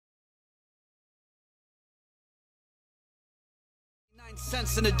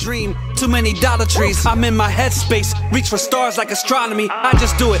Sense in a dream, too many Dollar Trees. I'm in my headspace, reach for stars like astronomy. I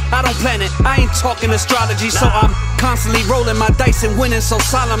just do it, I don't plan it, I ain't talking astrology. So I'm constantly rolling my dice and winning so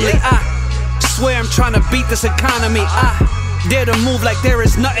solemnly. I swear I'm trying to beat this economy. I dare to move like there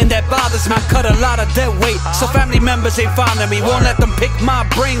is nothing that bothers me. I cut a lot of dead weight, so family members ain't fond of me. Won't let them pick my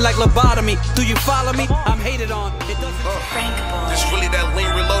brain like lobotomy. Do you follow me? I'm hated on. It doesn't It's really that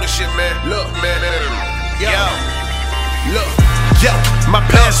lean reloaded shit, man. Look, man. Yo. Look. Yo, my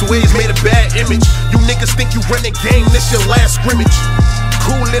past ways made a bad image. You niggas think you run the game, this your last scrimmage.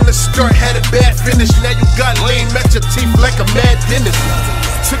 Cool in the start, had a bad finish. Now you got lame at your teeth like a mad dentist.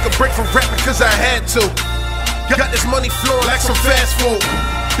 Took a break from rapping cause I had to. Got this money flowing like some fast food.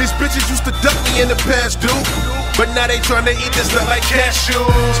 These bitches used to duck me in the past, dude. But now they tryna eat this nut like cashews.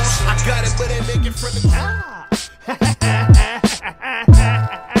 I got it, but they make it from the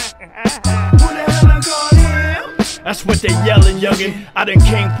That's what they yelling, youngin'. I done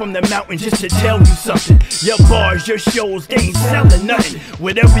came from the mountain just to tell you something. Your bars, your shows, they ain't selling nothing.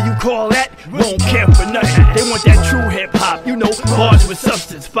 Whatever you call that, won't care for nothing. They want that true hip-hop, you know, bars with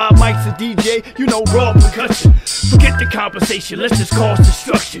substance. 5 mics a DJ, you know, raw percussion. Forget the conversation, let's just cause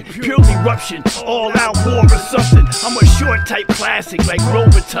destruction. Pure eruption, all out war or something. I'm a short type classic like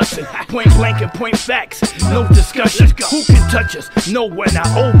Rover Tussin. Point blank and point facts, no discussion. Who can touch us? No one, I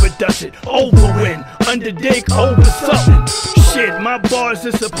overdose it. Overwin, underdig, over something. Shit, my bars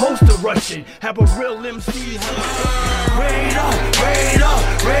are supposed to rush it. Have a real MC. Radar, radar,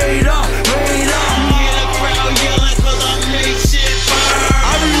 radar, radar. Hear the crowd yelling cause I make shit burn.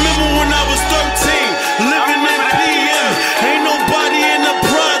 I remember when I was 13, living in PM. Ain't nobody in the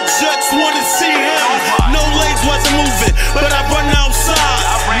projects wanna see him. No legs wasn't moving, but I run outside.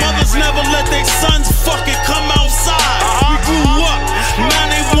 Mothers never let their sons fucking come outside. We grew up, now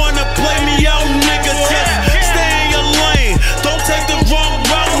they wanna play me out, nigga. Just stay in your lane, don't take the wrong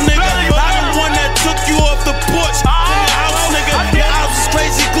route, nigga. I the one that took you off the porch to your house, nigga. Your house is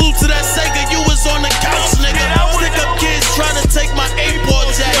crazy glued to that Sega, you was on the couch, nigga. Stick up kids trying to take my 8-ball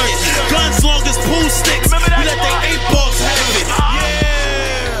jacket. Guns long as pool sticks, we let they 8-balls have it.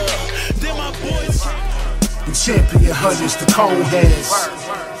 Yeah, then my boys. The champion honeys, the cone heads.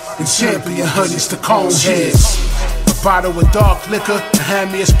 The champion honeys, the cone heads. A bottle of dark liquor, and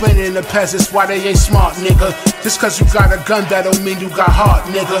hand me explaining to peasants why they ain't smart, nigga. Just cause you got a gun, that don't mean you got heart,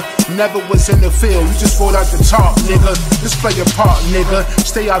 nigga. Never was in the field, you just rolled out the top, nigga. Just play your part, nigga.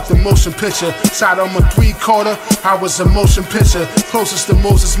 Stay out the motion picture. Side on my 3/4, I was a motion picture. Closest to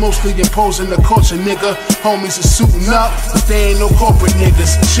Moses, mostly imposing the culture, nigga. Homies are suiting up, but they ain't no corporate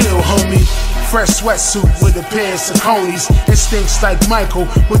niggas. Chill, homie. Fresh sweatsuit with a pair of Sauconys. It stinks like Michael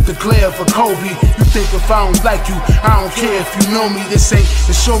with the glare of a Kobe. You think if I don't like you, I don't care if you know me. This ain't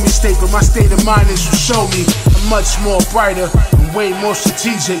the show me state, but my state of mind is you show me. I'm much more brighter and way more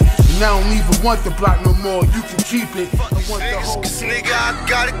strategic. And I don't even want the block no more. You can keep it. I want the whole nigga, I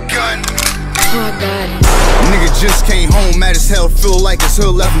got a gun. Nigga just came home, mad as hell, feel like his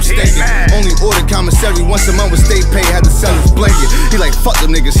hood left him stinking. Only ordered commissary once a month with state pay, had to sell his blanket. He like, fuck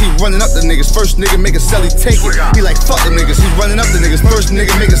them niggas, he running up the niggas. First nigga make a celly take it. He like, fuck them niggas, he running up the niggas. First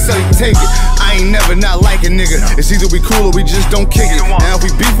nigga make a celly take it. I ain't never not like a nigga. It's either we cool or we just don't kick it. Now if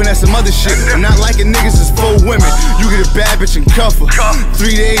we beefing, that's some other shit. I'm not liking niggas, it's 4 women. You get a bad bitch and cuff her.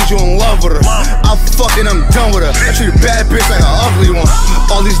 3 days you in love with her. I'm fucking, I'm done with her. I treat a bad bitch like an ugly one.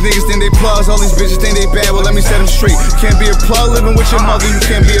 All these niggas think they plugs, all these bitches think they bad, well let me set them straight. Can't be a plug living with your mother, you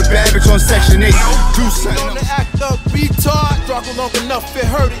can't be a bad bitch on Section 8. Do something. On the act of retard, struggle long enough, it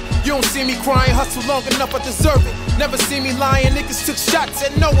hurt it. You don't see me crying, hustle long enough, I deserve it. Never see me lying, niggas took shots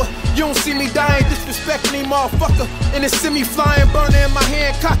at Noah. You don't see me dying, disrespecting me, motherfucker. And it see me flying, burner in my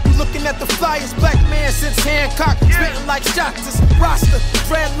Hancock. You looking at the flyers, black man since Hancock. Spitting like shots, it's roster.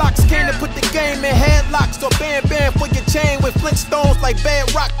 Dreadlocks came to put the game in headlocks. Or band for your chain with Flintstones like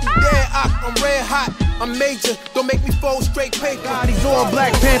bedrock. You dead, I'm red hot. I'm major, don't make me fold straight paper. These all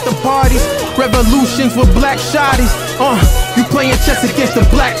Black Panther parties, revolutions with black shotties. You playing chess against the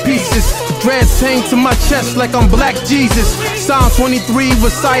black pieces. Dreads hang to my chest like I'm Black Jesus. Psalm 23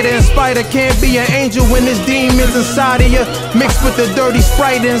 reciter and spider. Can't be an angel when there's demons inside of you. Mixed with the dirty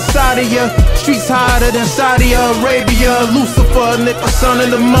Sprite inside of you. Streets hotter than Saudi Arabia. Lucifer, nigga, sun in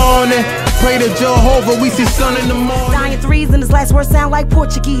the morning. Pray to Jehovah, we see sun in the morning. Dying threes and his last words sound like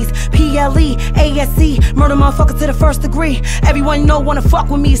Portuguese. PLE, ASC, murder motherfucker to the 1st degree. Everyone you know wanna fuck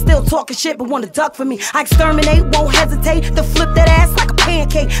with me, still talking shit but wanna duck for me. I exterminate, won't hesitate to flip that ass like a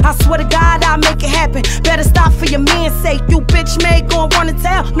pancake. I swear to God I'll make it happen. Better stop for your man's sake. You bitch made gon' run and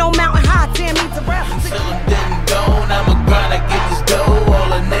tell. No mountain high, damn me to rap. Till I'm dead and gone, I'ma grind, I get this dough.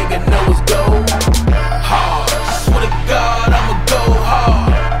 All a nigga know is go hard. I swear to God I'ma go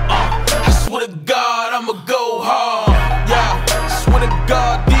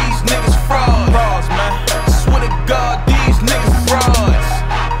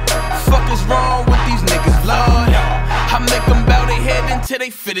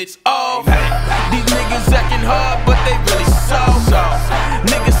profit, it's all. These niggas acting hard, but they really soft.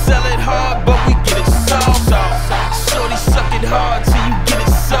 Niggas sell it hard, but we get it soft. Shorty suck it hard till you get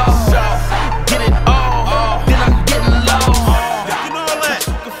it soft. Get it all, then I'm getting low. You know all that?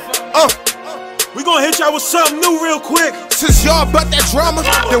 We gonna hit y'all with something new real quick. Since y'all about that drama,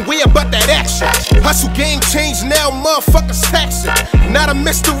 then we about that action. Hustle game changed now, motherfuckers taxing. Not a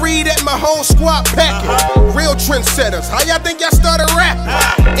mystery that my whole squad packing. Real trendsetters, how y'all think y'all started rapping?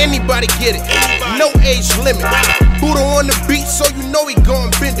 Anybody get it, no age limit. Buddha on the beat, so you know he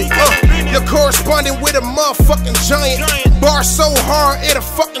gon' bend it. You're corresponding with a motherfucking giant. Bar so hard, it'll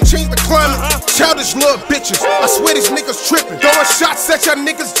fucking change the climate. Childish little bitches, I swear these niggas tripping. Throwing shots at y'all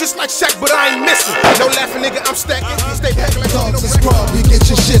niggas just like Shaq, but I ain't missing. No laughing, nigga, I'm stacking. Stay back like dogs and scrub, you get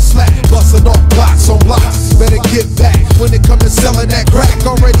your shit slapped. Bustin' off blocks on blocks. Better get back when it come to selling that crack.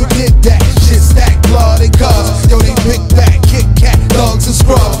 Already did that. Shit stack, blood and cuz. Yo, they big back, Kit Kat, thugs and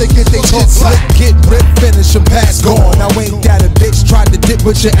scrubs. They get they shit slapped. Get ripped, finish and pass gone. Now ain't that a bitch tried to dip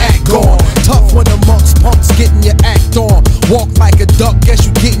with your act gone. Tough when amongst punks getting your act on. Walk like a duck, guess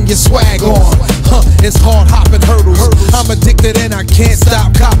you getting your swag on. It's hard hopping hurdles. I'm addicted and I can't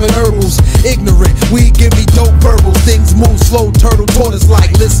stop copping hurdles. Ignorant, we give me dope verbals. Things move slow, turtle tortoise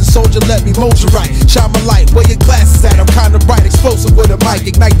like. Listen, soldier, let me mold you right. Shine my light, where your glasses at? I'm kinda bright, explosive with a mic.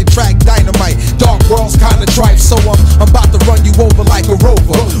 Ignite the track, dynamite. Dark world's kinda tripe, so I'm about to run you over like a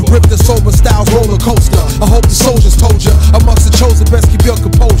rover. Rip the sober styles roller coaster. I hope the soldiers told you, amongst the chosen, best keep your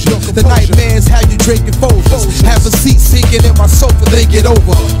composure. The nightmares have you drinking Folgers. Have a seat sinking in my sofa, they get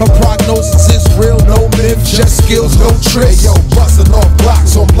over. My prognosis is real, no myth, just skills, no tricks. Hey, yo, bustin' off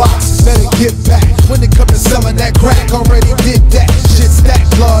blocks on blocks. Better get back when it comes to selling that crack. Already did